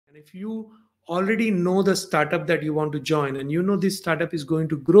And if you already know the startup that you want to join and you know this startup is going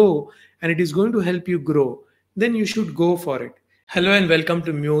to grow and it is going to help you grow, then you should go for it. Hello and welcome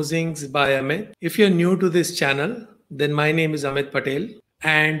to Musings by Amit. If you're new to this channel, then my name is Amit Patel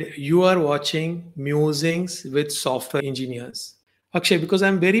and you are watching Musings with software engineers. Akshay, because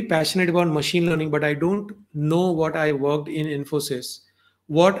I'm very passionate about machine learning, but I don't know what I worked in Infosys,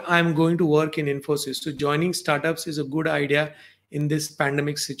 what I'm going to work in Infosys. So joining startups is a good idea in this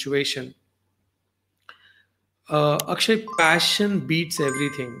pandemic situation. Akshay, passion beats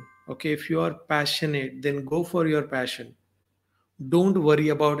everything. Okay, if you are passionate, then go for your passion. Don't worry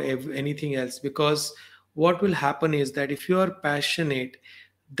about anything else, because what will happen is that if you are passionate,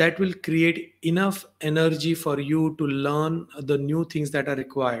 that will create enough energy for you to learn the new things that are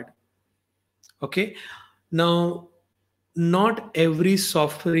required. Okay, now not every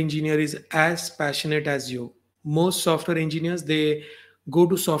software engineer is as passionate as you. Most software engineers, they go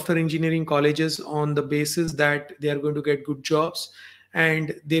to software engineering colleges on the basis that they are going to get good jobs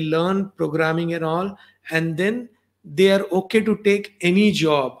and they learn programming and all, and then they are okay to take any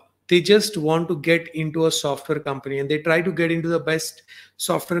job. They just want to get into a software company and they try to get into the best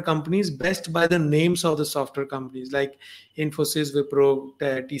software companies, best by the names of the software companies like Infosys, Wipro,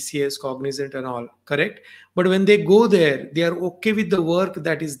 TCS, Cognizant and all, correct? But when they go there, they are okay with the work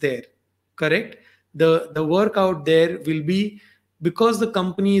that is there, correct? The work out there will be, because the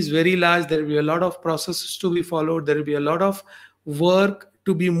company is very large, there will be a lot of processes to be followed, there will be a lot of work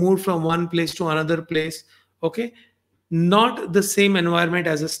to be moved from one place to another place. Okay, not the same environment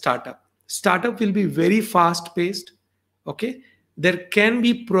as a startup will be very fast paced. Okay, there can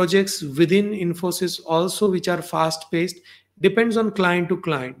be projects within Infosys also which are fast paced, depends on client to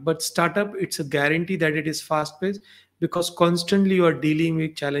client, but startup, it's a guarantee that it is fast paced because constantly you are dealing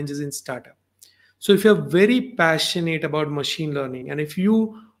with challenges in startup. So if you're very passionate about machine learning and if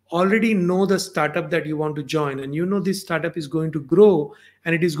you already know the startup that you want to join and you know this startup is going to grow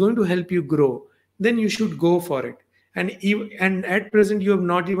and it is going to help you grow, then you should go for it. And at present you have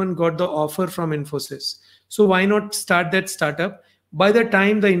not even got the offer from Infosys. So why not start that startup? By the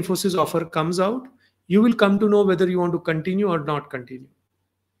time the Infosys offer comes out, you will come to know whether you want to continue or not continue.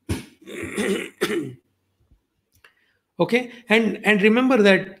 Okay, and remember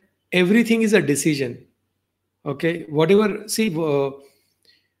that everything is a decision. Okay, whatever, see,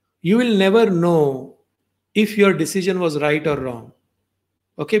 you will never know if your decision was right or wrong.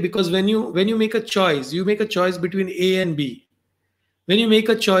 Okay, because when you make a choice, you make a choice between A and B. When you make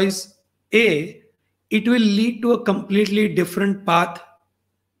a choice A, it will lead to a completely different path.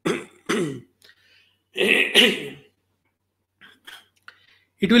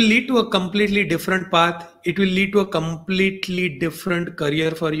 It will lead to a completely different path. It will lead to a completely different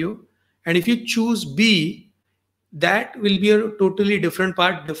career for you. And if you choose B, that will be a totally different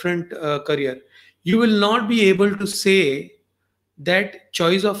path, different career. You will not be able to say that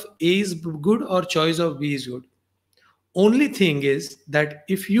choice of A is good or choice of B is good. Only thing is that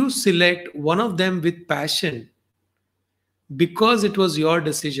if you select one of them with passion, because it was your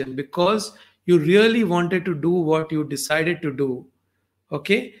decision, because you really wanted to do what you decided to do,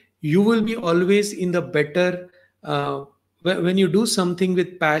 okay, you will be always in the better. When you do something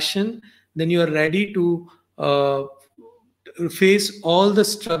with passion, then you are ready to face all the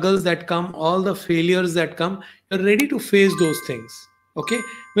struggles that come, all the failures that come. You're ready to face those things. Okay,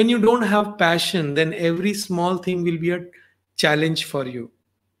 when you don't have passion, then every small thing will be a challenge for you.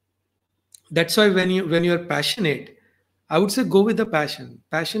 That's why when you're passionate, I would say go with the passion.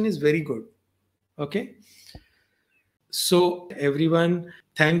 Passion is very good. Okay, so everyone,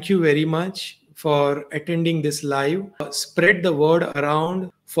 thank you very much for attending this live. Spread the word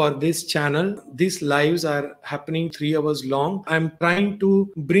around for this channel. These lives are happening 3 hours long. I'm trying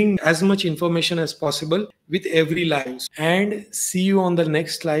to bring as much information as possible with every live. And see you on the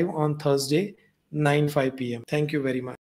next live on Thursday, 9:05 p.m. Thank you very much.